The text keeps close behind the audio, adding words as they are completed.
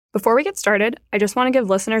Before we get started, I just want to give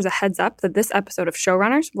listeners a heads up that this episode of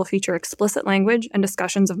Showrunners will feature explicit language and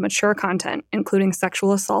discussions of mature content, including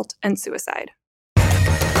sexual assault and suicide.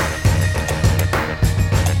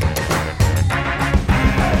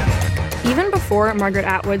 Even before Margaret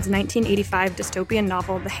Atwood's 1985 dystopian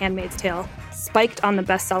novel, The Handmaid's Tale, spiked on the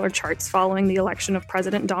bestseller charts following the election of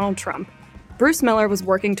President Donald Trump, Bruce Miller was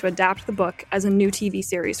working to adapt the book as a new TV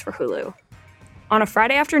series for Hulu. On a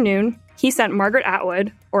Friday afternoon, he sent Margaret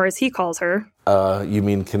Atwood, or as he calls her... You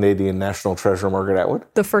mean Canadian National Treasure Margaret Atwood?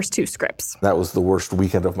 The first two scripts. That was the worst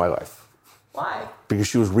weekend of my life. Why? Because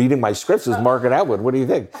she was reading my scripts as Margaret Atwood. What do you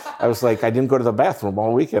think? I was like, I didn't go to the bathroom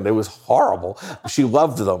all weekend. It was horrible. She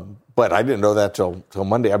loved them, but I didn't know that till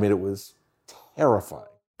Monday. I mean, it was terrifying.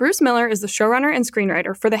 Bruce Miller is the showrunner and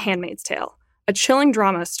screenwriter for The Handmaid's Tale, a chilling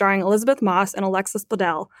drama starring Elizabeth Moss and Alexis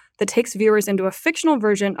Bledel that takes viewers into a fictional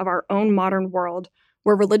version of our own modern world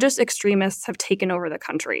where religious extremists have taken over the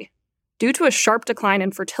country. Due to a sharp decline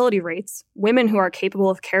in fertility rates, women who are capable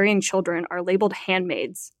of carrying children are labeled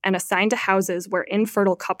handmaids and assigned to houses where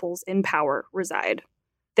infertile couples in power reside.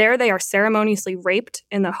 There they are ceremoniously raped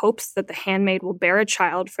in the hopes that the handmaid will bear a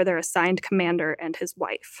child for their assigned commander and his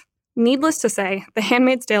wife. Needless to say, The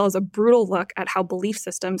Handmaid's Tale is a brutal look at how belief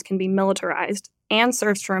systems can be militarized and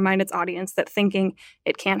serves to remind its audience that thinking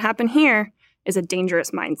it can't happen here is a dangerous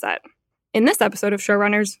mindset. In this episode of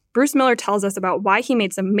Showrunners, Bruce Miller tells us about why he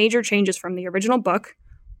made some major changes from the original book,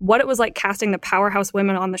 what it was like casting the powerhouse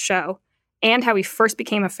women on the show, and how he first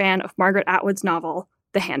became a fan of Margaret Atwood's novel,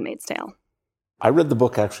 The Handmaid's Tale. I read the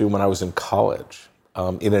book actually when I was in college,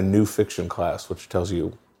 in a new fiction class, which tells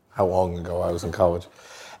you how long ago I was in college.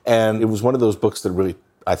 And it was one of those books that really,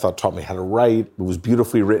 I thought, taught me how to write. It was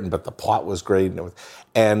beautifully written, but the plot was great.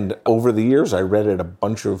 And over the years, I read it a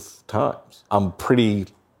bunch of times. I'm pretty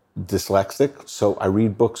dyslexic, so I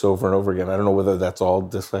read books over and over again. I don't know whether that's all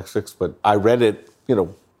dyslexics, but I read it,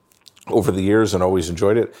 over the years and always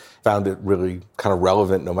enjoyed it. Found it really kind of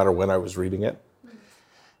relevant no matter when I was reading it.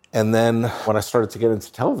 And then when I started to get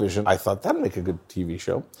into television, I thought that'd make a good TV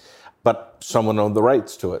show. But someone owned the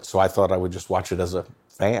rights to it, so I thought I would just watch it as a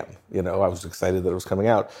fan. I was excited that it was coming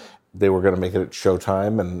out. They were going to make it at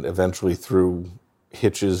Showtime, and eventually through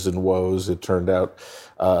hitches and woes, it turned out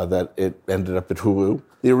that it ended up at Hulu.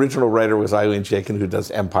 The original writer was Eileen Chaikin, who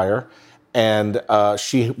does Empire, and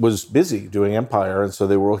she was busy doing Empire, and so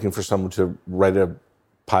they were looking for someone to write a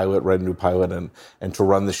new pilot, and to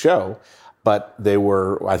run the show. But they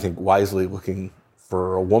were, I think, wisely looking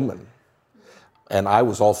for a woman. And I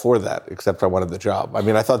was all for that, except I wanted the job. I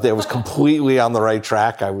mean, I thought that I was completely on the right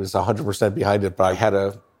track. I was 100% behind it, but I had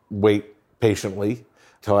to wait patiently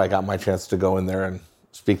until I got my chance to go in there and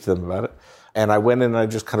speak to them about it. And I went in and I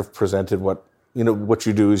just kind of presented what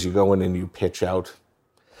you do is you go in and you pitch out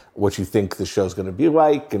what you think the show's going to be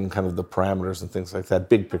like and kind of the parameters and things like that,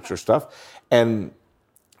 big picture stuff. And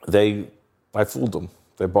I fooled them.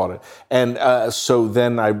 They bought it. And so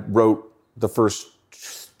then I wrote the first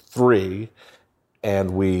three,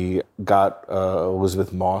 and we got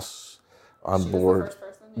Elizabeth Moss on board. Was the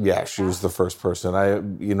first person? Yeah, she was the first person.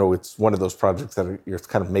 It's one of those projects that you're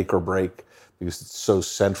kind of make or break because it's so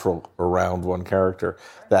central around one character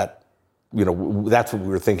that, that's what we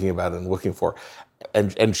were thinking about and looking for.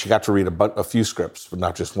 And she got to read a few scripts, but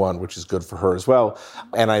not just one, which is good for her as well.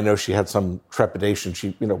 And I know she had some trepidation.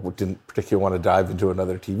 She, didn't particularly want to dive into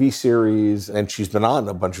another TV series. And she's been on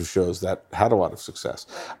a bunch of shows that had a lot of success.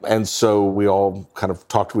 And so we all kind of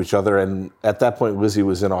talked to each other. And at that point, Lizzie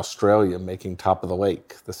was in Australia making Top of the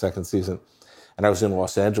Lake, the second season. And I was in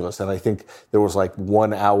Los Angeles. And I think there was like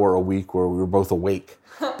 1 hour a week where we were both awake.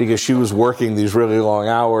 Because she was working these really long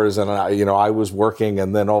hours and I was working,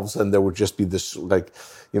 and then all of a sudden there would just be this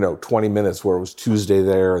 20 minutes where it was Tuesday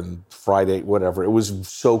there and Friday, whatever. It was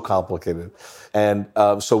so complicated. And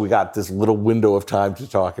so we got this little window of time to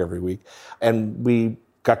talk every week. And we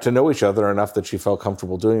got to know each other enough that she felt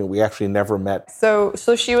comfortable doing it. We actually never met. So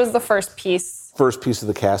she was the first piece. First piece of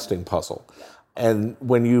the casting puzzle. And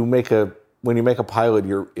when you make a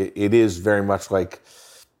pilot, it is very much like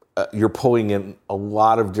you're pulling in a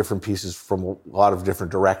lot of different pieces from a lot of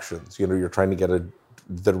different directions. You're trying to get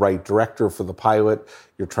the right director for the pilot.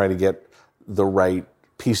 You're trying to get the right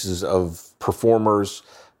pieces of performers.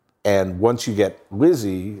 And once you get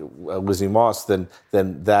Lizzie Moss, then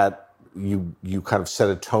that you kind of set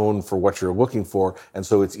a tone for what you're looking for. And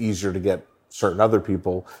so it's easier to get certain other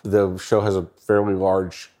people. The show has a fairly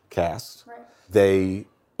large cast. Right. They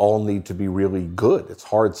all need to be really good. It's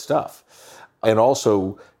hard stuff. And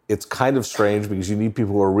also, it's kind of strange because you need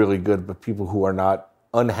people who are really good, but people who are not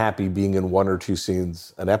unhappy being in one or two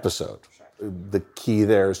scenes an episode. Sure. the key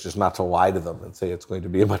there is just not to lie to them and say it's going to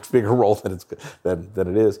be a much bigger role than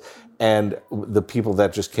it is. And the people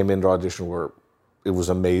that just came into audition it was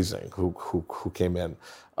amazing who came in.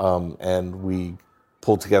 And we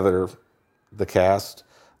pulled together the cast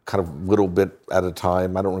kind of little bit at a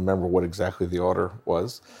time. I don't remember what exactly the order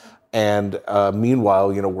was. And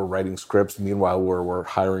meanwhile, we're writing scripts. Meanwhile,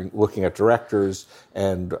 we're looking at directors.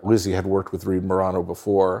 And Lizzie had worked with Reed Morano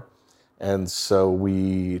before. And so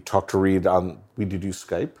we talked to Reed we did use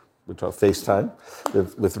Skype. We talked FaceTime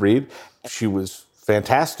with Reed. She was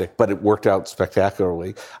fantastic, but it worked out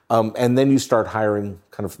spectacularly. And then you start hiring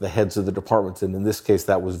kind of the heads of the departments. And in this case,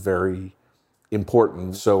 that was very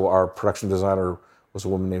important. So our production designer was a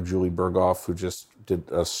woman named Julie Berghoff, who just did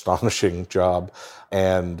an astonishing job.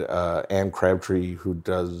 And Anne Crabtree, who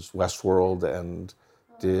does Westworld and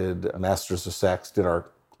did Masters of Sex, did our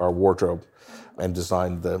wardrobe and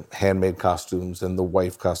designed the handmade costumes and the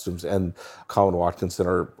wife costumes. And Colin Watkinson,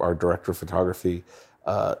 our director of photography,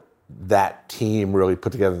 that team really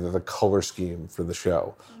put together the color scheme for the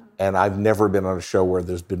show. And I've never been on a show where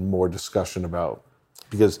there's been more discussion about,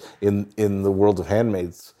 because in the world of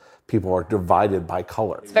Handmaids, people are divided by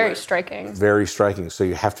color. It's very striking. Very striking. So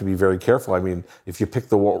you have to be very careful. I mean, if you pick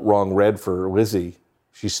the wrong red for Lizzie,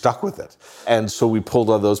 she's stuck with it. And so we pulled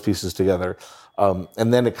all those pieces together.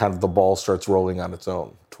 And then the ball starts rolling on its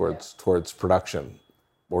own towards production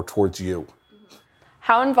or towards you.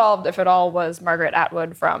 How involved, if at all, was Margaret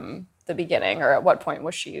Atwood from the beginning, or at what point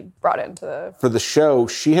was she brought into the... For the show,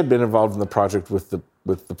 she had been involved in the project with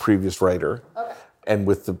the previous writer and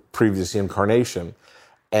with the previous incarnation.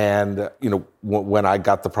 And, when I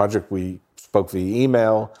got the project, we spoke via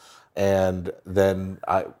email. And then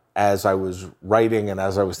as I was writing and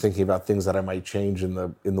as I was thinking about things that I might change in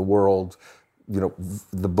the world,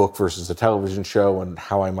 the book versus the television show and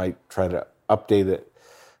how I might try to update it,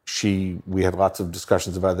 we had lots of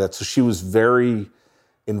discussions about that. So she was very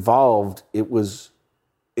involved.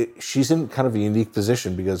 She's in kind of a unique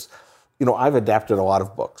position because, I've adapted a lot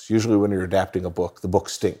of books. Usually when you're adapting a book, the book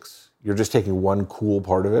stinks. You're just taking one cool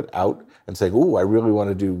part of it out and saying, ooh, I really want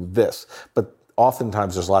to do this. But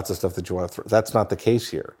oftentimes there's lots of stuff that you want to throw. That's not the case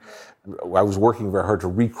here. I was working very hard to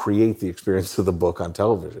recreate the experience of the book on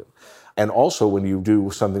television. And also when you do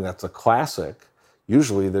something that's a classic,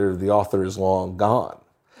 usually the author is long gone.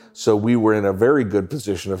 So we were in a very good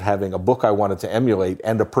position of having a book I wanted to emulate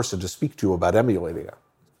and a person to speak to about emulating it.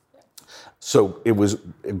 So it was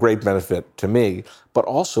a great benefit to me. But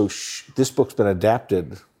also, this book's been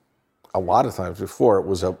adapted a lot of times before. It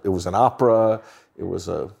was an opera. It was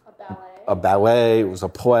a ballet. It was a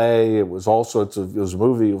play. It was a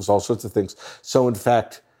movie. It was all sorts of things. So in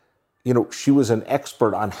fact, she was an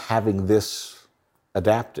expert on having this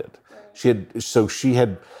adapted. She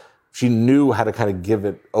knew how to kind of give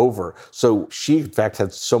it over. So she, in fact,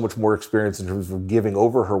 had so much more experience in terms of giving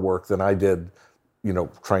over her work than I did,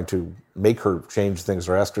 trying to make her change things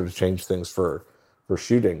or ask her to change things for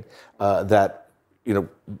shooting.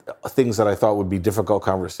 Things that I thought would be difficult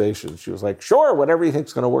conversations. She was like, sure, whatever you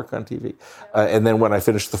think's going to work on TV. And then when I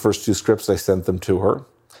finished the first 2 scripts, I sent them to her.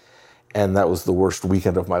 And that was the worst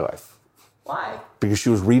weekend of my life. Why? Because she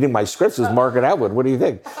was reading my scripts. It was Margaret Atwood. What do you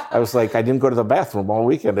think? I was like, I didn't go to the bathroom all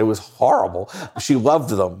weekend. It was horrible. She loved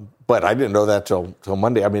them, but I didn't know that till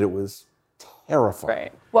Monday. I mean, it was terrifying.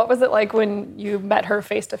 Right. What was it like when you met her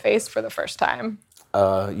face-to-face for the first time?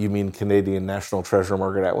 You mean Canadian national treasure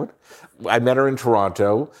Margaret Atwood? I met her in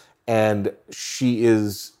Toronto, and she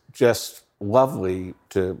is just lovely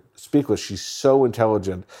to speak with. She's so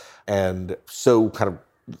intelligent and so kind of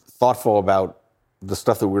thoughtful about the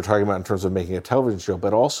stuff that we were talking about in terms of making a television show,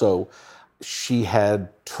 but also she had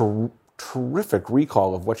terrific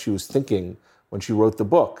recall of what she was thinking when she wrote the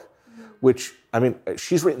book, which, I mean,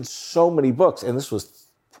 she's written so many books, and this was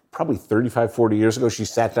probably 35, 40 years ago. She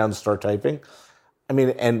sat down to start typing. I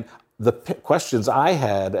mean, and the questions I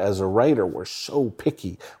had as a writer were so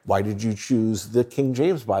picky. Why did you choose the King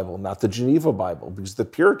James Bible, not the Geneva Bible? Because the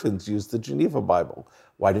Puritans used the Geneva Bible.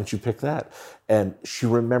 Why didn't you pick that? And she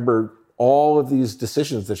remembered all of these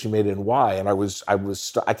decisions that she made and why. And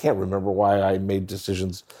I can't remember why I made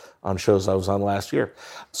decisions on shows I was on last year.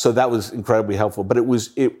 So that was incredibly helpful. But I was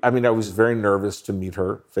very nervous to meet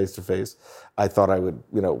her face to face. I thought I would,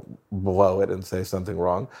 blow it and say something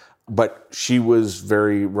wrong. But she was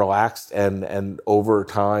very relaxed, and over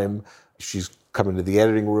time, she's come into the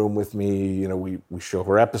editing room with me. We show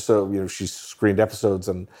her episode. She's screened episodes,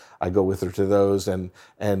 and I go with her to those. And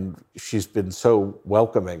she's been so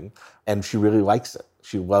welcoming, and she really likes it.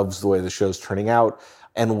 She loves the way the show's turning out,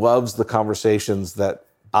 and loves the conversations that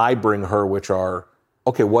I bring her, which are,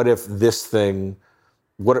 okay, what if this thing,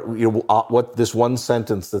 what this one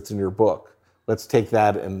sentence that's in your book, let's take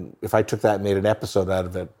that, and if I took that and made an episode out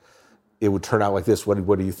of it, it would turn out like this. What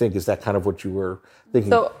do you think? Is that kind of what you were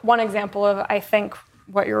thinking? So one example of, I think,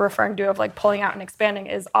 what you're referring to of like pulling out and expanding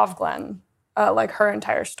is Ovglen, like her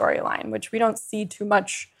entire storyline, which we don't see too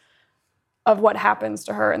much of what happens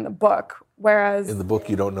to her in the book. Whereas in the book,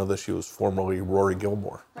 you don't know that she was formerly Rory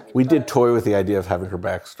Gilmore. We did toy with the idea of having her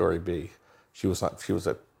backstory be she was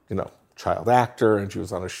a child actor and she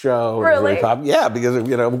was on a show. Really? Yeah, because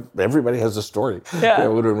everybody has a story. Yeah.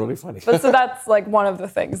 It would have been really funny. But so that's like one of the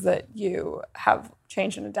things that you have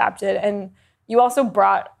changed and adapted, and you also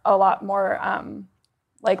brought a lot more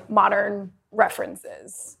like modern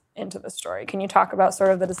references into the story. Can you talk about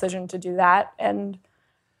sort of the decision to do that and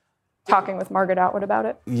talking with Margaret Atwood about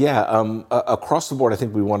it? Yeah, across the board, I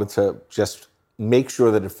think we wanted to just make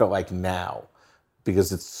sure that it felt like now,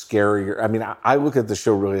 because it's scarier. I mean, I look at the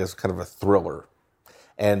show really as kind of a thriller,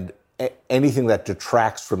 and anything that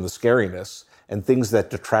detracts from the scariness, and things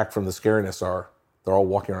that detract from the scariness they're all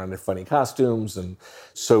walking around in funny costumes, and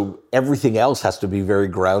so everything else has to be very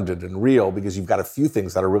grounded and real, because you've got a few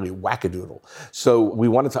things that are really wackadoodle. So we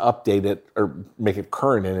wanted to update it or make it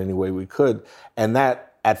current in any way we could, and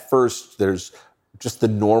that at first there's just the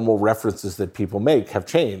normal references that people make have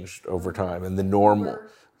changed over time, and the normal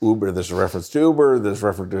Uber, there's a reference to Uber, there's a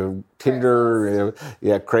reference to Tinder,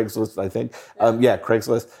 Craigslist, I think.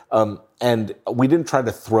 Craigslist. And we didn't try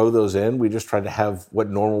to throw those in. We just tried to have what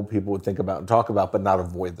normal people would think about and talk about, but not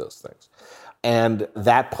avoid those things. And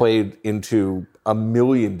that played into a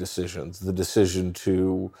million decisions. The decision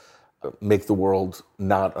to make the world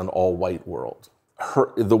not an all-white world.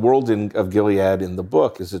 The world of Gilead in the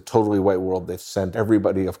book is a totally white world. They've sent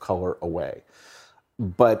everybody of color away.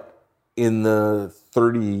 But in the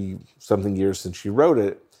 30-something years since she wrote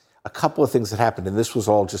it, a couple of things had happened, and this was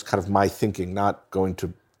all just kind of my thinking, not going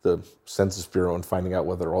to the Census Bureau and finding out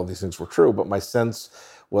whether all these things were true, but my sense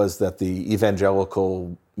was that the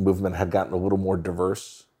evangelical movement had gotten a little more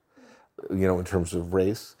diverse, in terms of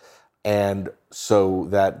race, and so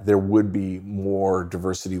that there would be more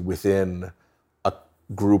diversity within a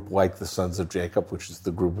group like the Sons of Jacob, which is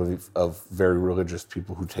the group of very religious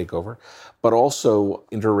people who take over. But also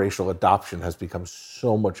interracial adoption has become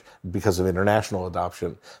so much, because of international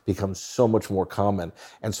adoption, become so much more common.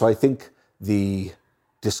 And so I think the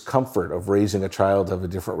discomfort of raising a child of a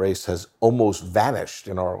different race has almost vanished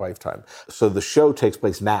in our lifetime. So the show takes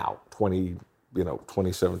place now,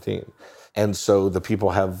 2017. And so the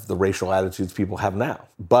people have the racial attitudes people have now.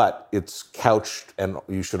 But it's couched, and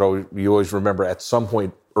you always remember at some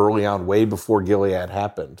point early on, way before Gilead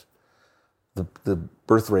happened, the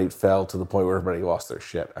birth rate fell to the point where everybody lost their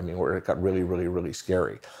shit. I mean, where it got really, really, really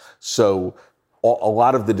scary. So a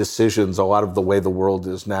lot of the decisions, a lot of the way the world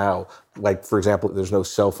is now, like, for example, there's no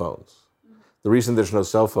cell phones. The reason there's no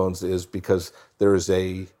cell phones is because there is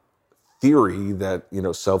a theory that,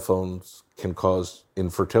 cell phones can cause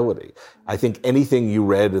infertility. I think anything you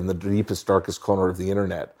read in the deepest, darkest corner of the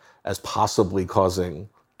internet as possibly causing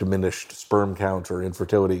diminished sperm count or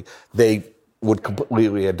infertility, they would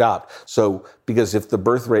completely adopt. So, because if the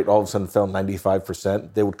birth rate all of a sudden fell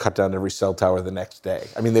 95%, they would cut down every cell tower the next day.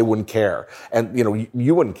 I mean, they wouldn't care. And,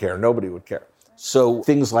 you wouldn't care. Nobody would care. So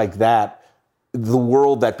things like that, the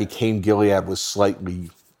world that became Gilead was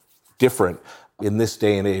slightly different. In this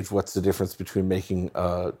day and age, what's the difference between making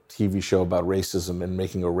a TV show about racism and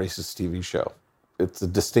making a racist TV show? It's a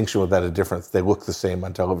distinction without a difference. They look the same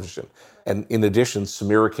on television. And in addition,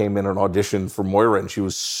 Samira came in and auditioned for Moira, and she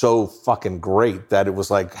was so fucking great that it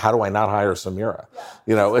was like, how do I not hire Samira?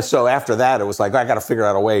 So after that, it was like, I got to figure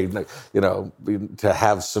out a way, to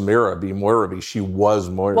have Samira be Moira. She was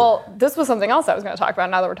Moira. Well, this was something else I was going to talk about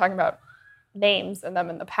now that we're talking about names and them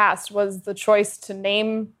in the past, was the choice to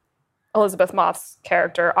name Elizabeth Moss's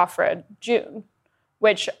character, Offred, June,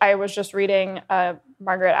 which I was just reading.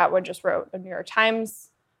 Margaret Atwood just wrote a New York Times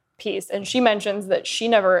piece, and she mentions that she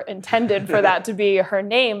never intended for that to be her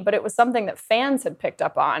name, but it was something that fans had picked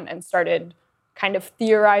up on and started kind of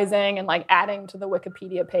theorizing and like adding to the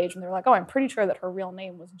Wikipedia page, and they were like, oh, I'm pretty sure that her real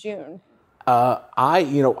name was June.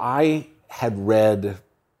 I had read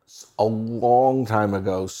a long time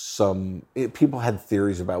ago people had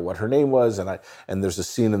theories about what her name was, and there's a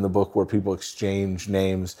scene in the book where people exchange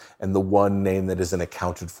names, and the one name that isn't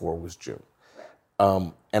accounted for was June.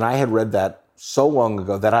 And I had read that so long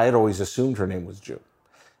ago that I had always assumed her name was June.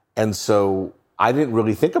 And so I didn't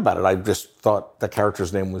really think about it. I just thought the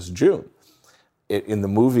character's name was June. In the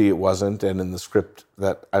movie, it wasn't, and in the script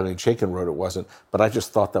that Eileen Chaikin wrote, it wasn't, but I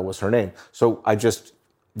just thought that was her name. So I just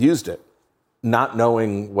used it. not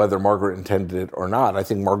knowing whether Margaret intended it or not. I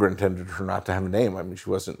think Margaret intended her not to have a name. I mean,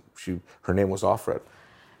 her name was Offred.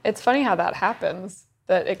 It's funny how that happens,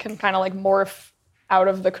 that it can kind of like morph out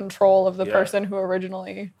of the control of the person who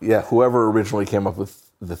originally... Yeah, whoever originally came up with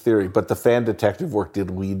the theory. But the fan detective work did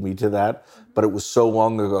lead me to that. But it was so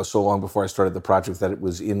long ago, so long before I started the project, that it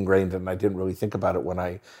was ingrained, and I didn't really think about it when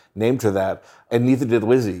I named her that. And neither did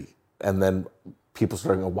Lizzie. And then people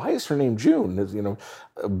started going, why is her name June? You know,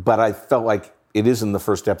 but I felt like it is in the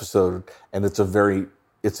first episode, and it's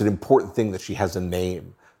an important thing that she has a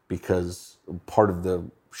name, because part of the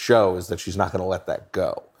show is that she's not going to let that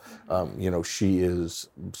go. You know, she is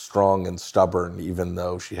strong and stubborn, even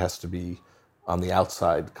though she has to be on the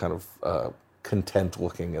outside kind of content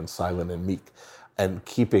looking and silent and meek. And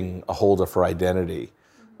keeping a hold of her identity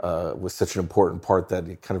was such an important part that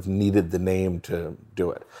it kind of needed the name to do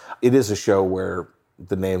it. It is a show where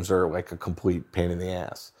the names are like a complete pain in the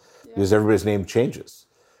ass, because everybody's name changes.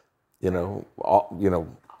 You know,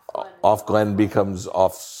 Off Glenn becomes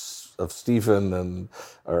Off of Stephen, and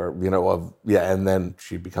and then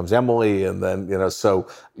she becomes Emily, and then so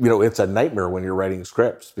it's a nightmare when you're writing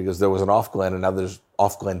scripts, because there was an Off Glenn and now there's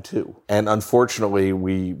Off Glenn 2. And unfortunately,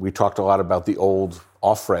 we talked a lot about the old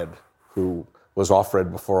Offred, who was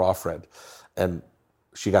Offred before Offred, and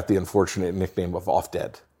she got the unfortunate nickname of Off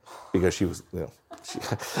Dead, because she was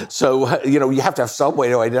so you have to have some way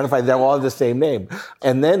to identify them all have the same name.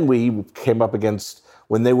 And then we came up against,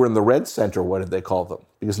 when they were in the Red Center, what did they call them?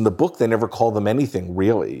 Because in the book, they never call them anything,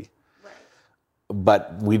 really. Right.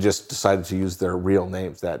 But we just decided to use their real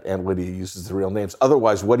names, that Aunt Lydia uses the real names.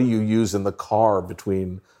 Otherwise, what do you use in the car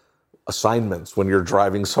between assignments when you're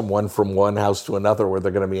driving someone from one house to another where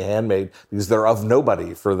they're going to be a handmaid, because they're of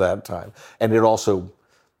nobody for that time? And it also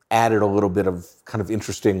added a little bit of kind of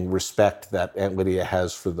interesting respect that Aunt Lydia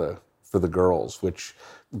has for the girls, which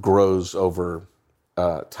grows over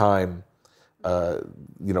time. A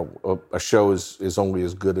show is only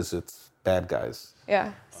as good as its bad guys.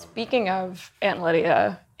 Yeah. Speaking of Aunt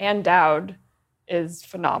Lydia, Ann Dowd is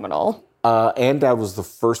phenomenal. Ann Dowd was the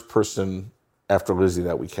first person after Lizzie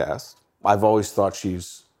that we cast. I've always thought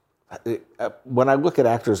when I look at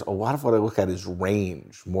actors, a lot of what I look at is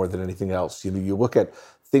range more than anything else. You look at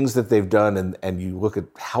things that they've done, and you look at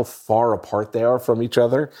how far apart they are from each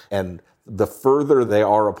other, and the further they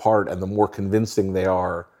are apart and the more convincing they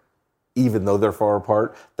are, even though they're far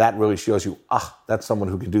apart, that really shows you, that's someone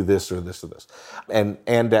who can do this or this or this. And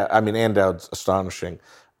Ann Dowd's astonishing.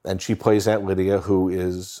 And she plays Aunt Lydia, who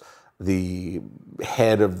is the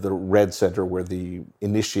head of the Red Center, where the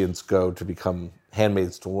initiates go to become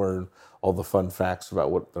handmaids, to learn all the fun facts about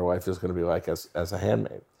what their life is going to be like as a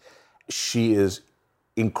handmaid. She is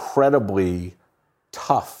incredibly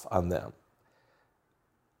tough on them.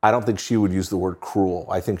 I don't think she would use the word cruel.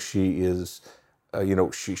 I think she is...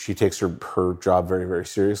 she takes her job very, very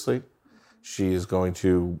seriously. She is going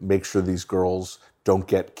to make sure these girls don't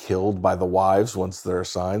get killed by the wives once they're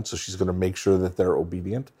assigned, so she's going to make sure that they're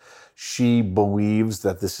obedient. She believes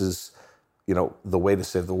that this is, the way to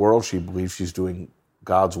save the world. She believes she's doing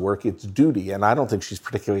God's work. It's duty, and I don't think she's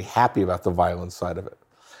particularly happy about the violence side of it.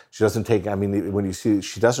 She doesn't take, when you see,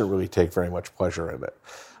 she doesn't really take very much pleasure in it.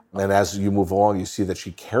 And as you move along, you see that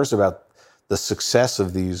she cares about the success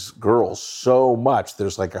of these girls so much.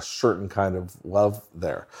 There's like a certain kind of love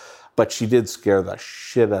there. But she did scare the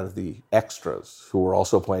shit out of the extras who were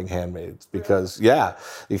also playing handmaids, because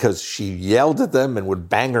she yelled at them and would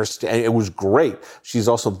bang her. It was great. She's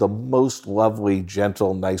also the most lovely,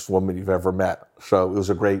 gentle, nice woman you've ever met. So it was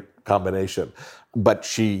a great combination. But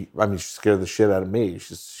she scared the shit out of me.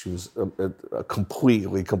 She was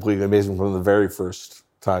completely amazing from the very first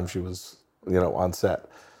time she was, on set.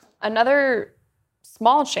 Another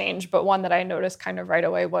small change, but one that I noticed kind of right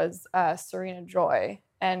away, was Serena Joy,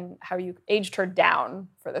 and how you aged her down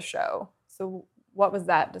for the show. So what was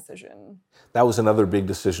that decision? That was another big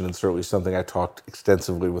decision, and certainly something I talked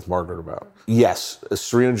extensively with Margaret about. Yes,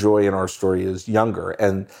 Serena Joy in our story is younger,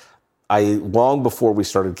 and long before we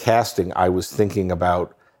started casting, I was thinking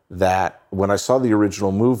about that. When I saw the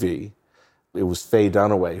original movie, it was Faye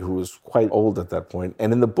Dunaway, who was quite old at that point.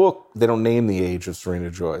 And in the book, they don't name the age of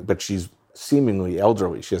Serena Joy, but she's seemingly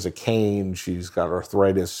elderly. She has a cane, she's got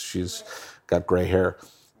arthritis, she's got gray hair.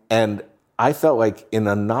 And I felt like in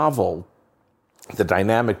a novel, the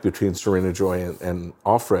dynamic between Serena Joy and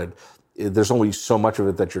Offred, there's only so much of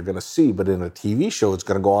it that you're going to see. But in a TV show, it's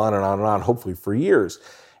going to go on and on and on, hopefully for years.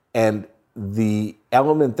 And the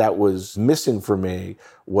element that was missing for me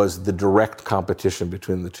was the direct competition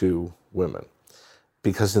between the two women.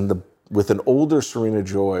 Because with an older Serena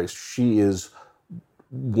Joy, she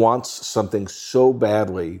wants something so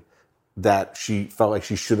badly that she felt like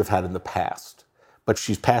she should have had in the past. But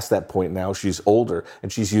she's past that point now. She's older,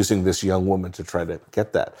 and she's using this young woman to try to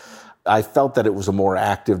get that. I felt that it was a more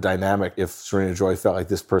active dynamic if Serena Joy felt like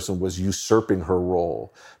this person was usurping her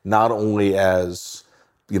role, not only as,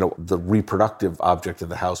 the reproductive object of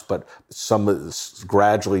the house, but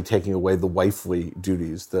gradually taking away the wifely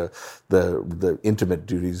duties, the intimate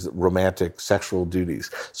duties, romantic, sexual duties.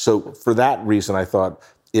 So for that reason, I thought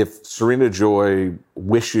if Serena Joy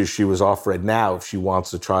wishes she was Offred now, if she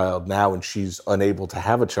wants a child now and she's unable to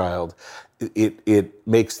have a child, it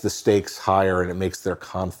makes the stakes higher and it makes their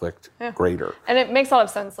conflict greater. And it makes a lot of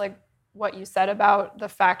sense, like what you said about the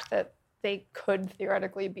fact that they could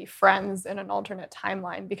theoretically be friends in an alternate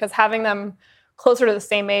timeline, because having them closer to the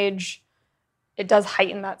same age, it does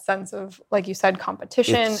heighten that sense of, like you said,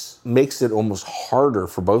 competition. It makes it almost harder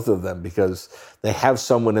for both of them because they have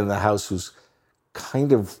someone in the house who's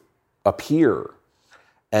kind of a peer.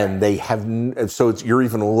 And they have, so you're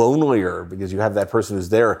even lonelier because you have that person who's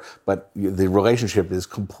there, but the relationship is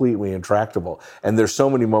completely intractable. And there's so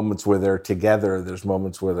many moments where they're together. There's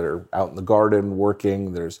moments where they're out in the garden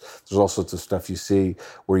working. There's all sorts of stuff you see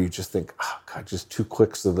where you just think, oh God, just 2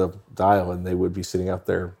 clicks of the dial and they would be sitting out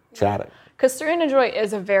there chatting. Because Serena Joy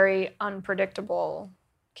is a very unpredictable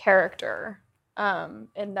character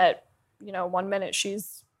in that, 1 minute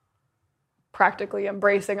she's practically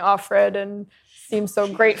embracing Offred and seems so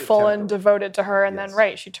grateful and devoted to her, and then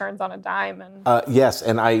she turns on a dime. And yes,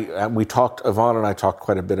 and Yvonne and I talked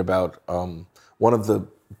quite a bit about one of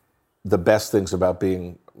the best things about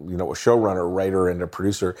being a showrunner, writer, and a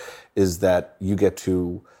producer is that you get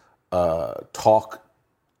to talk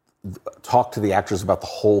to the actors about the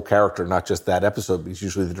whole character, not just that episode, because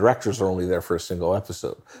usually the directors are only there for a single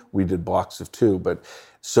episode. We did blocks of 2, but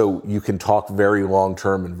so you can talk very long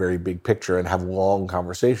term and very big picture and have long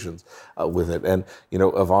conversations with it. And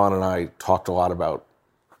Yvonne and I talked a lot about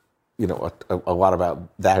a lot about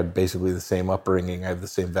that. I had basically the same upbringing. I have the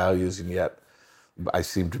same values, and yet I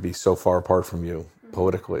seem to be so far apart from you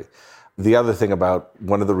politically. The other thing about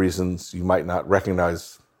one of the reasons you might not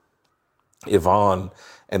recognize Yvonne,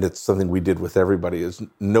 and it's something we did with everybody, is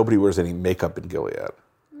nobody wears any makeup in Gilead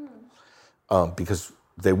because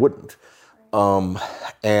they wouldn't.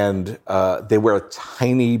 And they wear a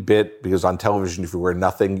tiny bit because on television, if you wear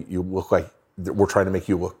nothing, you look like we're trying to make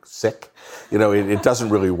you look sick. It doesn't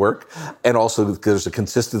really work. And also there's a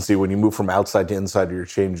consistency when you move from outside to inside or you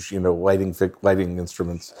change, lighting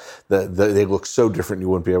instruments. They look so different you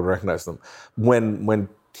wouldn't be able to recognize them. When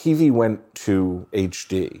TV went to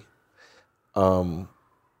HD,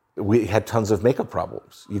 we had tons of makeup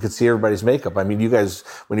problems. You could see everybody's makeup. I mean, you guys,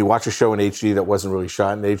 when you watch a show in HD that wasn't really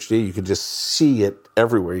shot in HD, you could just see it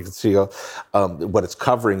everywhere. You could see what it's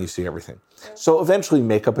covering. You see everything. So eventually,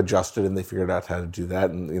 makeup adjusted, and they figured out how to do that.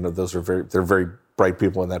 And they're very bright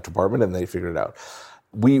people in that department, and they figured it out.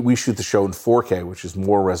 We shoot the show in 4K, which is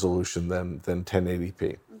more resolution than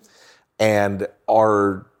 1080p, and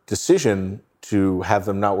our decision to have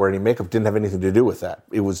them not wear any makeup didn't have anything to do with that.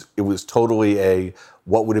 It was totally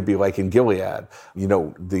what would it be like in Gilead?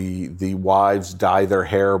 The wives dye their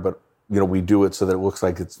hair, but we do it so that it looks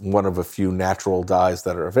like it's one of a few natural dyes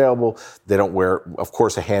that are available. They don't wear, of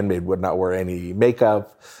course, a handmaid would not wear any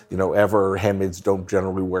makeup, ever. Handmaids don't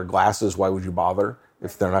generally wear glasses. Why would you bother?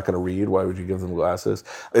 If they're not going to read, why would you give them glasses?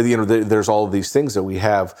 There's all of these things that we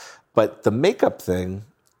have. But the makeup thing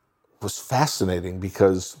was fascinating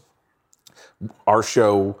because our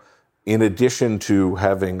show, in addition to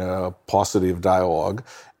having a paucity of dialogue,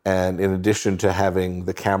 and in addition to having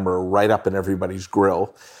the camera right up in everybody's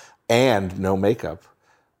grill, and no makeup,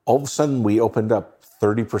 all of a sudden we opened up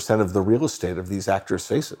 30% of the real estate of these actors'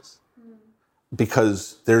 faces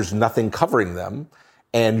because there's nothing covering them,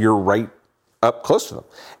 and you're right up close to them.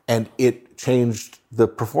 And it changed the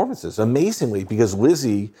performances amazingly because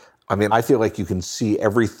Lizzie, I feel like you can see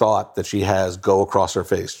every thought that she has go across her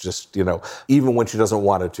face. Just, even when she doesn't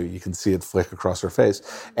want it to, you can see it flick across her face.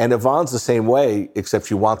 And Yvonne's the same way, except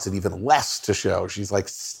she wants it even less to show. She's like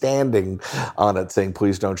standing on it saying,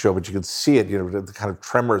 please don't show, but you can see it, the kind of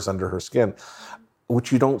tremors under her skin,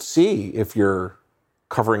 which you don't see if you're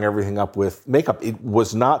covering everything up with makeup. It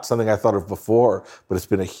was not something I thought of before, but it's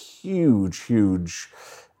been a huge, huge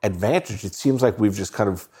advantage. It seems like we've just kind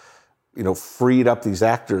of freed up these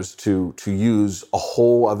actors to use a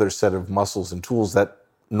whole other set of muscles and tools that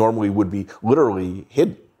normally would be literally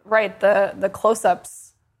hidden. Right. The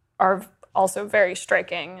close-ups are also very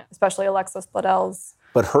striking, especially Alexis Bledel's.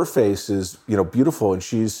 But her face is, beautiful, and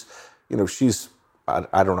she's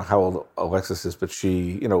I don't know how old Alexis is, but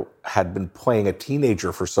she, had been playing a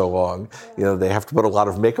teenager for so long. They have to put a lot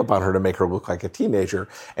of makeup on her to make her look like a teenager.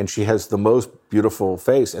 And she has the most beautiful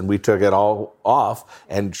face. And we took it all off,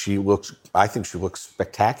 and I think she looks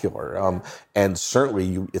spectacular. And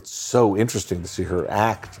certainly it's so interesting to see her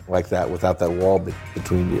act like that without that wall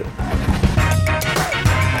between you.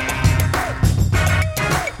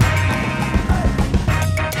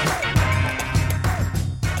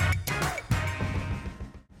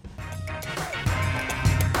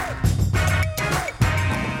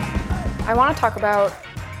 I want to talk about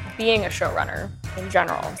being a showrunner in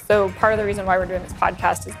general. So part of the reason why we're doing this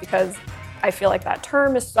podcast is because I feel like that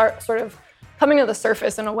term is sort of coming to the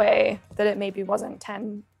surface in a way that it maybe wasn't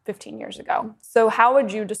 10, 15 years ago. So how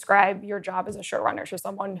would you describe your job as a showrunner to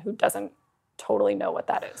someone who doesn't totally know what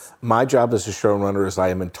that is? My job as a showrunner is I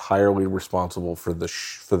am entirely responsible for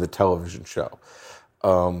the television show.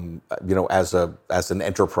 As an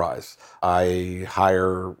enterprise, I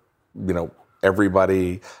hire,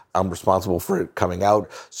 everybody. I'm responsible for it coming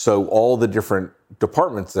out. So all the different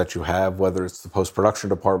departments that you have, whether it's the post-production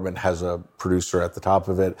department, has a producer at the top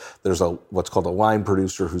of it. There's what's called a line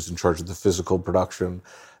producer who's in charge of the physical production.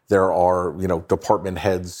 There are, department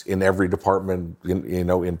heads in every department,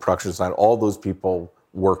 in production design. All those people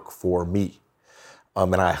work for me,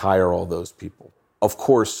 and I hire all those people. Of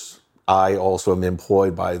course, I also am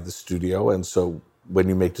employed by the studio, and so when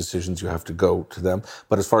you make decisions, you have to go to them.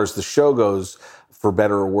 But as far as the show goes, for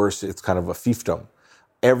better or worse, it's kind of a fiefdom.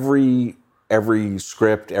 Every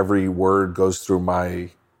script, every word goes through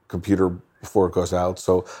my computer before it goes out.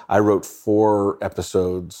 So I wrote 4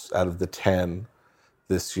 episodes out of the 10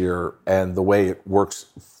 this year. And the way it works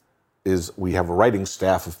is we have a writing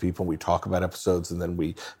staff of people. We talk about episodes, and then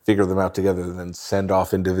we figure them out together and then send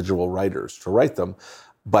off individual writers to write them.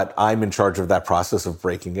 But I'm in charge of that process of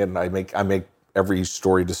breaking it. And I make every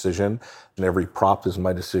story decision, and every prop is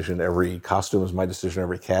my decision, every costume is my decision,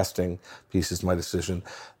 every casting piece is my decision.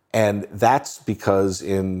 And that's because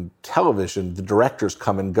in television, the directors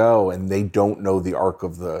come and go, and they don't know the arc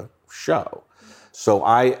of the show. So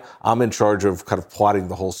I'm in charge of kind of plotting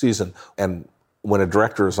the whole season. And when a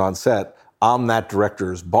director is on set, I'm that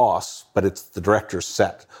director's boss, but it's the director's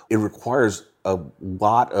set. It requires a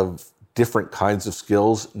lot of different kinds of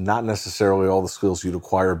skills, not necessarily all the skills you'd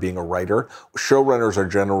acquire being a writer. Showrunners are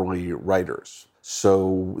generally writers.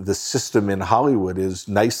 So the system in Hollywood is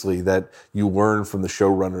nicely that you learn from the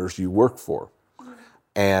showrunners you work for.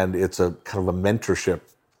 And it's a kind of a mentorship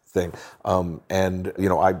thing.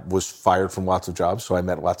 I was fired from lots of jobs, so I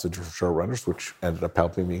met lots of different showrunners, which ended up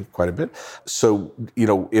helping me quite a bit. So,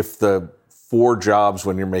 if the 4 jobs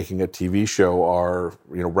when you're making a TV show are,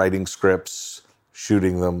 writing scripts,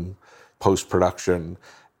 shooting them, post-production,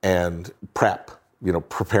 and prep,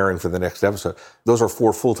 preparing for the next episode. Those are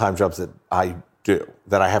 4 full-time jobs that I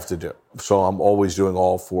have to do. So I'm always doing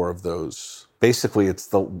all 4 of those. Basically, it's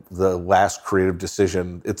the last creative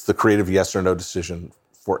decision. It's the creative yes or no decision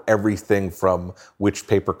for everything from which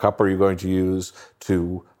paper cup are you going to use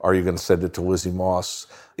to are you going to send it to Lizzie Moss.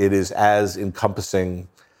 It is as encompassing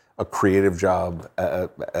a creative job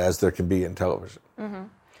as there can be in television. Mm-hmm.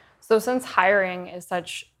 So since hiring is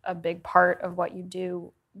such a big part of what you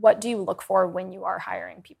do, what do you look for when you are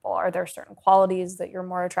hiring people? Are there certain qualities that you're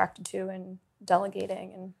more attracted to in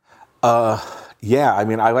delegating?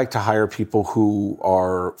 I like to hire people who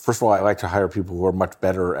are, first of all, I like to hire people who are much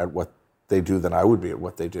better at what they do than I would be at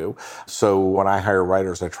what they do. So when I hire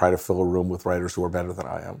writers, I try to fill a room with writers who are better than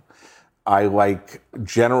I am. I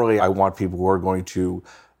want people who are going to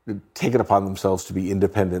take it upon themselves to be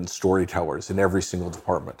independent storytellers in every single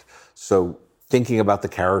department. So thinking about the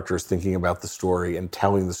characters, thinking about the story, and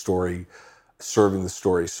telling the story, serving the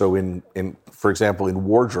story. So for example, in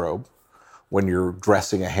wardrobe, when you're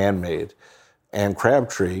dressing a handmaid, Anne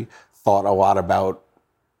Crabtree thought a lot about,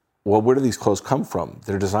 well, where do these clothes come from?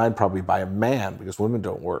 They're designed probably by a man because women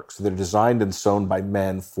don't work. So they're designed and sewn by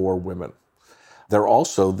men for women. They're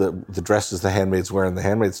also, the dresses the handmaids wear in The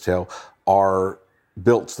Handmaid's Tale are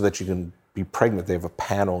built so that you can be pregnant. They have a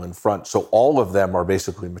panel in front. So all of them are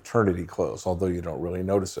basically maternity clothes, although you don't really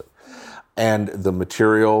notice it. And the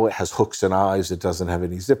material has hooks and eyes. It doesn't have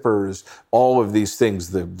any zippers. All of these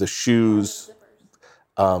things, the shoes,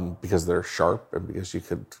 because they're sharp and because you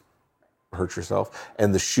could hurt yourself.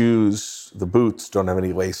 And the shoes, the boots, don't have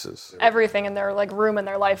any laces. Everything in their room in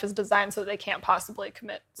their life is designed so they can't possibly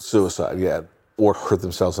commit suicide, yeah, or hurt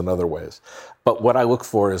themselves in other ways. But what I look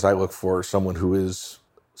for is someone who is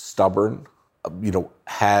stubborn,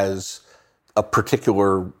 has a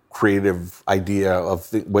particular creative idea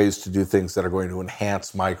of ways to do things that are going to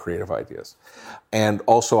enhance my creative ideas. And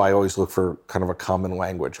also, I always look for kind of a common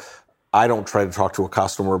language. I don't try to talk to a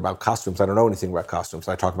costumer about costumes. I don't know anything about costumes.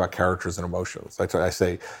 I talk about characters and emotions. I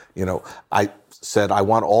say, I said, I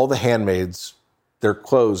want all the handmaids, their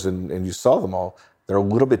clothes, and you saw them all, they're a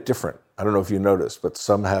little bit different. I don't know if you noticed, but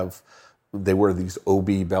they wear these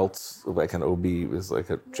obi belts, like an obi is like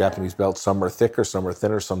a Japanese belt. Some are thicker, some are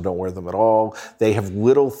thinner, some don't wear them at all. They have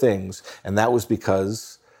little things, and that was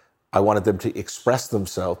because I wanted them to express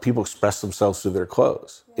themselves. People express themselves through their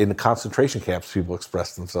clothes. In the concentration camps, people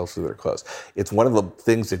express themselves through their clothes. It's one of the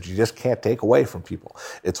things that you just can't take away from people.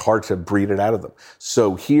 It's hard to breed it out of them.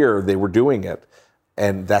 So here they were doing it,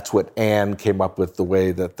 and that's what Anne came up with, the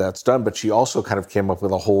way that that's done. But she also kind of came up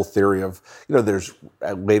with a whole theory of, there's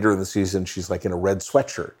later in the season, she's like in a red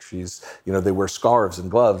sweatshirt. They wear scarves and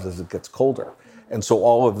gloves as it gets colder. And so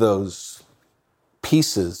all of those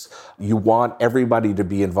pieces, you want everybody to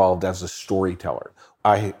be involved as a storyteller.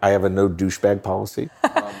 I have a no douchebag policy.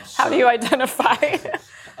 How do you identify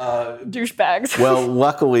douchebags? Well,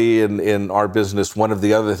 luckily in our business, one of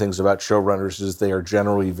the other things about showrunners is they are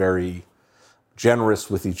generally very generous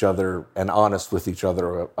with each other and honest with each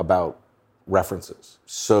other about references.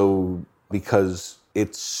 So because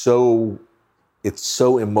it's so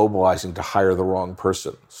immobilizing to hire the wrong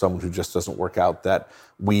person, someone who just doesn't work out, that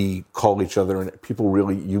we call each other,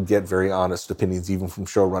 and you get very honest opinions, even from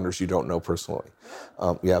showrunners you don't know personally,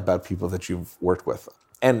 about people that you've worked with.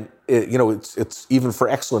 And it's even for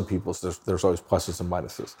excellent people, so there's always pluses and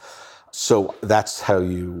minuses. So that's how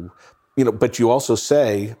but you also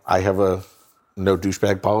say, I have a no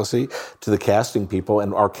douchebag policy to the casting people,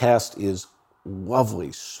 and our cast is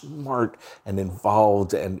lovely, smart, and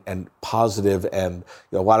involved, and positive, and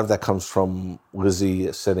a lot of that comes from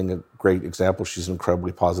Lizzie setting a great example. She's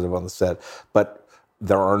incredibly positive on the set, but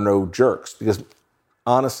there are no jerks, because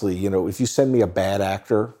honestly, if you send me a bad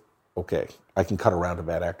actor, okay, I can cut around a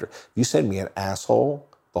bad actor. If you send me an asshole,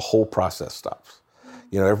 the whole process stops.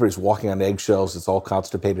 Everybody's walking on eggshells, it's all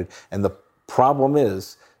constipated, and the problem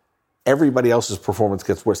is everybody else's performance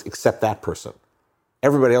gets worse except that person.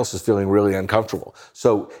 Everybody else is feeling really uncomfortable.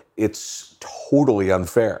 So it's totally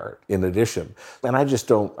unfair in addition. And I just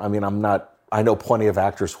don't, I know plenty of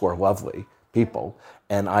actors who are lovely people,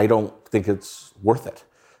 and I don't think it's worth it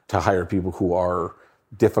to hire people who are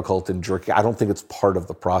difficult and jerky. I don't think it's part of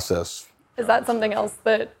the process. Is that something else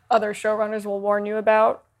that other showrunners will warn you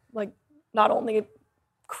about? Like, not only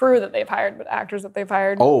crew that they've hired, but actors that they've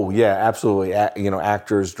hired? Oh, yeah, absolutely.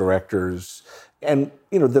 Actors, directors. And,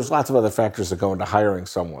 there's lots of other factors that go into hiring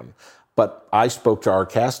someone. But I spoke to our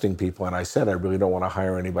casting people and I said, I really don't want to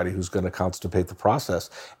hire anybody who's going to constipate the process.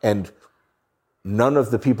 And none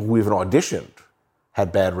of the people who even auditioned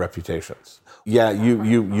had bad reputations. Yeah,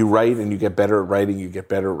 you write and you get better at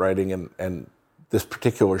writing, and this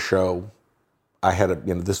particular show, I had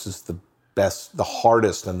this is the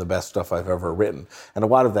hardest and the best stuff I've ever written. And a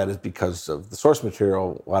lot of that is because of the source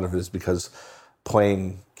material. A lot of it is because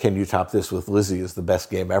playing Can You Top This with Lizzie is the best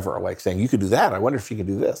game ever. Like saying, you could do that, I wonder if you could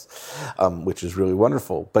do this, which is really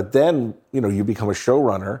wonderful. But then, you become a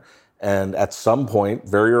showrunner, and at some point,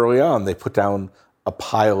 very early on, they put down a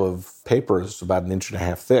pile of papers about 1.5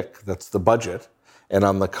 inches thick. That's the budget. And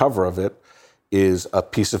on the cover of it is a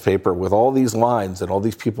piece of paper with all these lines, and all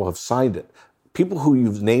these people have signed it. People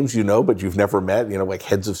names but you've never met, like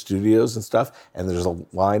heads of studios and stuff, and there's a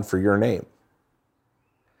line for your name.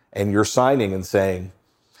 And you're signing and saying,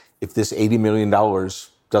 if this $80 million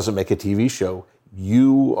doesn't make a TV show,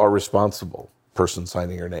 you are responsible, person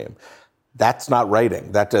signing your name. That's not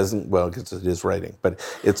writing. That doesn't, well, it is writing, but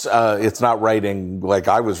it's not writing like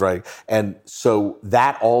I was writing. And so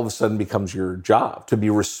that all of a sudden becomes your job, to be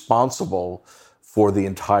responsible for the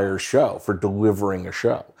entire show, for delivering a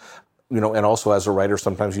show. And also as a writer,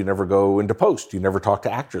 sometimes you never go into post. You never talk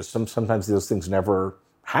to actors. Sometimes those things never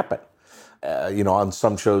happen. On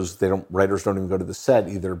some shows, writers don't even go to the set,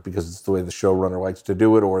 either because it's the way the showrunner likes to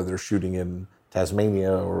do it, or they're shooting in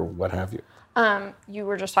Tasmania or what have you. You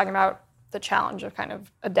were just talking about the challenge of kind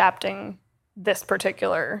of adapting this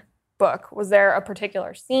particular book. Was there a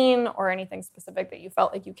particular scene or anything specific that you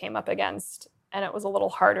felt like you came up against, and it was a little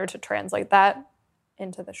harder to translate that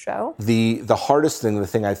into the show? The hardest thing, the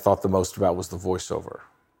thing I thought the most about, was the voiceover.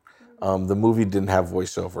 The movie didn't have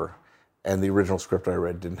voiceover, and the original script I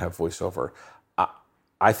read didn't have voiceover.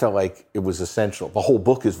 I felt like it was essential. The whole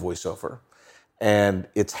book is voiceover, and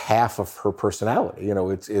it's half of her personality.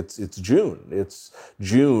 It's June. It's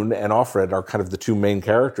June and Offred are kind of the two main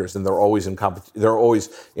characters, and they're always in conflict.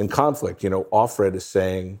 Offred is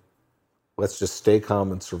saying, "Let's just stay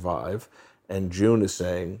calm and survive," And June is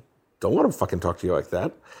saying, don't let him fucking talk to you like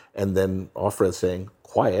that. And then Offred saying,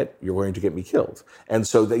 quiet, you're going to get me killed. And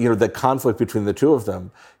so the conflict between the two of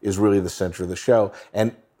them is really the center of the show.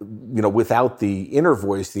 And without the inner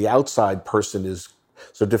voice, the outside person is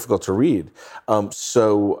so difficult to read,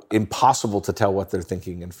 so impossible to tell what they're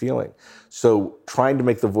thinking and feeling. So trying to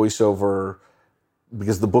make the voiceover,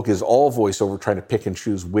 because the book is all voiceover, trying to pick and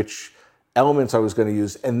choose which elements I was going to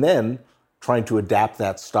use, and then trying to adapt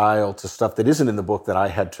that style to stuff that isn't in the book that I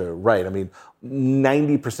had to write. I mean,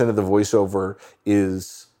 90% of the voiceover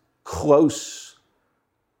is close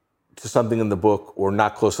to something in the book or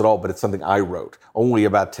not close at all, but it's something I wrote. Only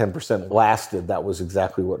about 10% lasted. That was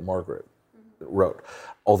exactly what Margaret wrote.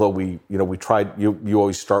 Although we tried, you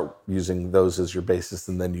always start using those as your basis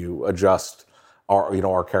and then you adjust.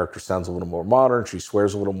 Our character sounds a little more modern. She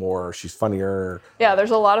swears a little more. She's funnier. Yeah,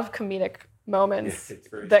 there's a lot of comedic moments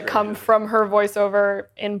that come from her voiceover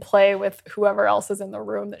in play with whoever else is in the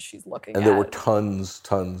room that she's looking at. And there were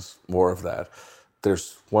tons more of that.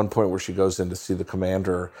 There's one point where she goes in to see the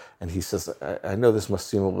commander and he says, I know this must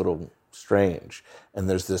seem a little strange. And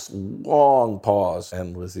there's this long pause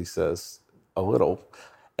and Lizzie says, a little.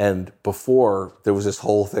 And before, there was this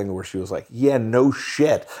whole thing where she was like, yeah, no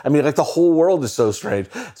shit. I mean, like the whole world is so strange.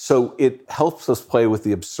 So it helps us play with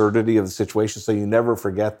the absurdity of the situation so you never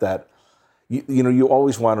forget that. You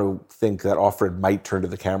always want to think that Offred might turn to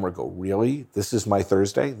the camera and go, really? This is my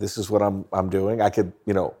Thursday? This is what I'm doing? I could,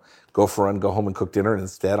 go for a run, go home and cook dinner, and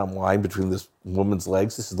instead I'm lying between this woman's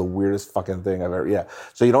legs. This is the weirdest fucking thing I've ever, yeah.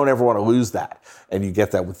 So you don't ever want to lose that, and you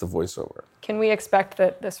get that with the voiceover. Can we expect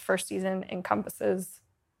that this first season encompasses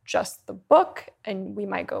just the book, and we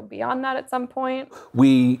might go beyond that at some point?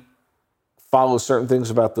 We follow certain things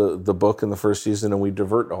about the book in the first season, and we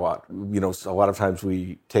divert a lot. A lot of times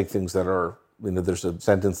we take things that are, there's a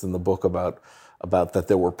sentence in the book about that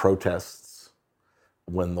there were protests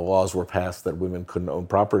when the laws were passed that women couldn't own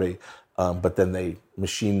property, but then they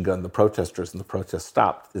machine gunned the protesters and the protest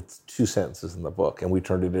stopped. It's 2 sentences in the book, and we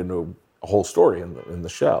turned it into a whole story in the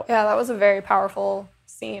show. Yeah, that was a very powerful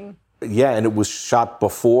scene. Yeah, and it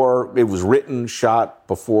was written, shot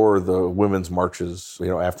before the women's marches,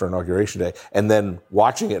 after Inauguration Day. And then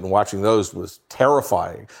watching those was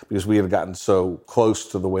terrifying because we had gotten so close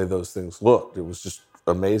to the way those things looked. It was just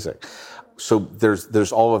amazing. So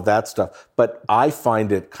there's all of that stuff. But I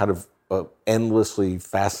find it kind of an endlessly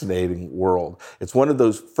fascinating world. It's one of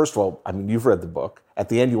those, first of all, I mean, you've read the book. At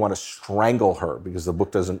the end, you want to strangle her because the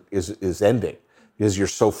book is ending because you're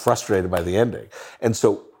so frustrated by the ending. And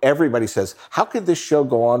so everybody says, how could this show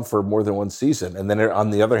go on for more than one season? And then on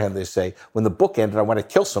the other hand, they say, when the book ended, I want to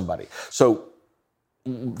kill somebody. So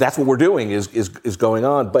that's what we're doing is going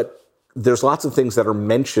on. But there's lots of things that are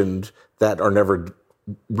mentioned that are never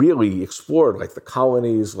really explored, like the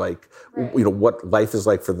colonies, like what life is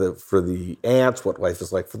like for the ants, what life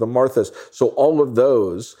is like for the Marthas. So all of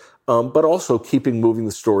those, but also moving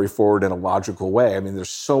the story forward in a logical way. I mean, there's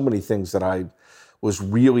so many things that I was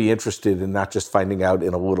really interested in, not just finding out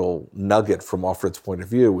in a little nugget from Offred's point of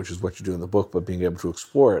view, which is what you do in the book, but being able to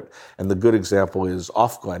explore it. And the good example is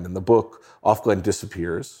Offglen. In the book, Offglen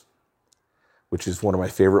disappears, which is one of my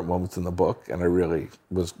favorite moments in the book, and I really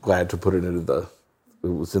was glad to put it into it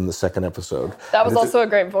was in the second episode. That was also a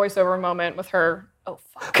great voiceover moment with her, oh,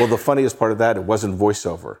 fuck. Well, the funniest part of that, it wasn't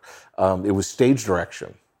voiceover. It was stage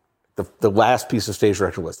direction. The last piece of stage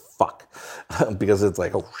direction was fuck, because it's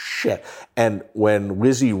like, oh, shit. And when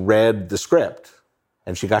Lizzie read the script,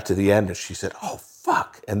 and she got to the end, and she said, oh,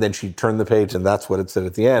 fuck. And then she turned the page, and that's what it said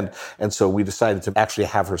at the end. And so we decided to actually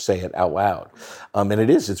have her say it out loud. And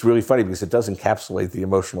it's really funny, because it does encapsulate the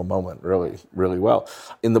emotional moment really, really well.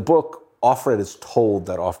 In the book, Offred is told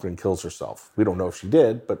that Offglen kills herself. We don't know if she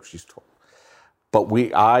did, but she's told. But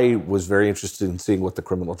I was very interested in seeing what the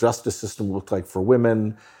criminal justice system looked like for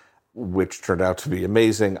women, which turned out to be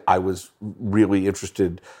amazing. I was really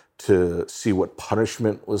interested to see what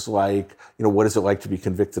punishment was like. What is it like to be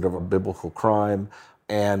convicted of a biblical crime?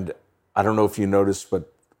 And I don't know if you noticed,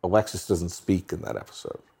 but Alexis doesn't speak in that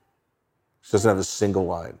episode. She doesn't have a single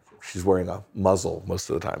line. She's wearing a muzzle most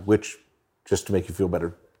of the time, which, just to make you feel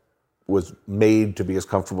better, was made to be as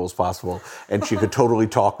comfortable as possible. And she could totally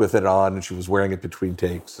talk with it on, and she was wearing it between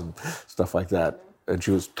takes and stuff like that. And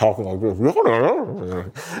she was talking like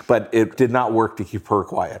this. But it did not work to keep her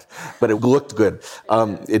quiet. But it looked good.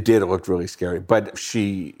 It looked really scary. But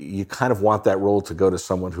you kind of want that role to go to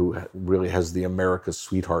someone who really has the America's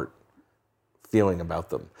sweetheart feeling about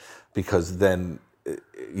them. Because then,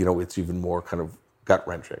 it's even more kind of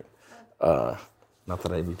gut-wrenching. Not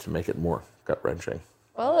that I need to make it more gut-wrenching.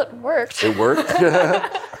 Well, it worked. It worked.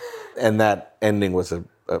 And that ending was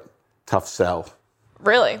tough sell.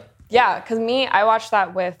 Really? Yeah, because I watched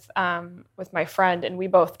that with my friend, and we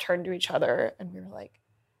both turned to each other, and we were like,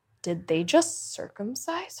 did they just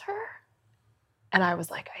circumcise her? And I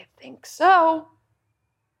was like, I think so.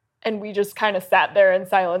 And we just kind of sat there in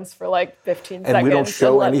silence for like 15 seconds. And we don't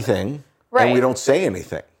show anything. Right. And we don't say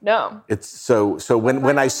anything. No. It's so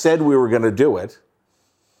when I said we were going to do it,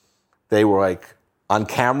 they were like, on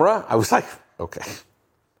camera? I was like, okay.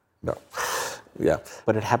 No. Yeah.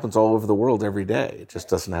 But it happens all over the world every day. It just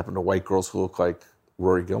doesn't happen to white girls who look like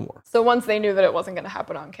Rory Gilmore. So once they knew that it wasn't going to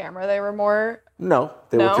happen on camera, they were more... No,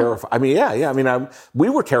 they were terrified. I mean, yeah. I mean, we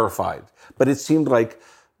were terrified, but it seemed like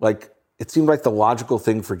the logical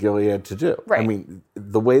thing for Gilead to do. Right. I mean,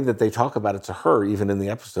 the way that they talk about it to her, even in the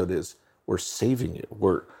episode, is we're saving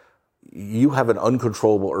you. You have an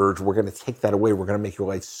uncontrollable urge. We're going to take that away. We're going to make your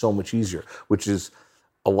life so much easier, which is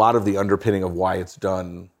a lot of the underpinning of why it's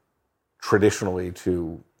done traditionally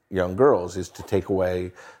to young girls, is to take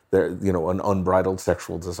away their, an unbridled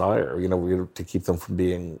sexual desire, to keep them from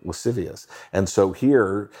being lascivious. And so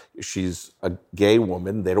here, she's a gay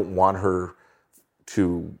woman. They don't want her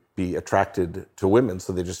to be attracted to women,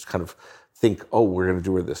 so they just kind of think, oh, we're going to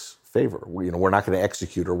do her this favor. We're not going to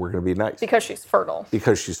execute her. We're going to be nice. Because she's fertile.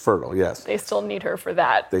 Because she's fertile, yes. They still need her for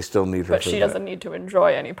that. They still need her but for that. But she doesn't need to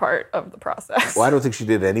enjoy any part of the process. Well, I don't think she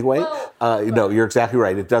did anyway. No, you're exactly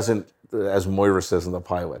right. It doesn't, as Moira says in the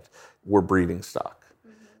pilot, we're breeding stock.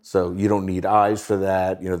 So you don't need eyes for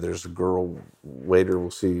that. There's a girl, later we'll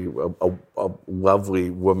see, a lovely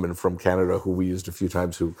woman from Canada who we used a few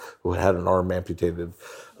times who had an arm amputated.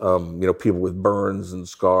 People with burns and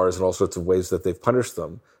scars and all sorts of ways that they've punished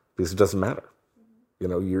them because it doesn't matter.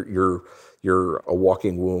 You're a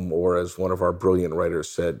walking womb, or as one of our brilliant writers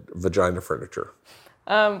said, vagina furniture.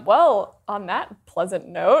 Well, on that pleasant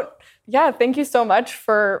note, yeah, thank you so much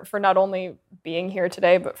for not only being here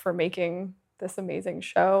today, but for making this amazing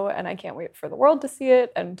show. And I can't wait for the world to see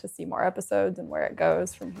it and to see more episodes and where it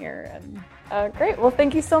goes from here. And great. Well,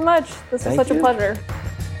 thank you so much. This was such a pleasure.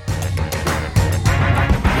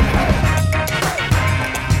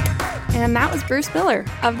 And that was Bruce Biller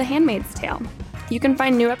of The Handmaid's Tale. You can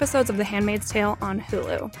find new episodes of The Handmaid's Tale on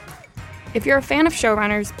Hulu. If you're a fan of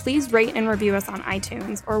showrunners, please rate and review us on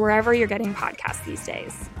iTunes or wherever you're getting podcasts these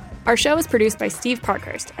days. Our show is produced by Steve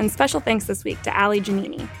Parkhurst, and special thanks this week to Ali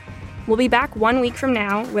Giannini. We'll be back 1 week from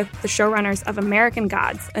now with the showrunners of American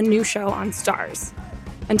Gods, a new show on Starz.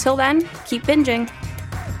 Until then, keep binging.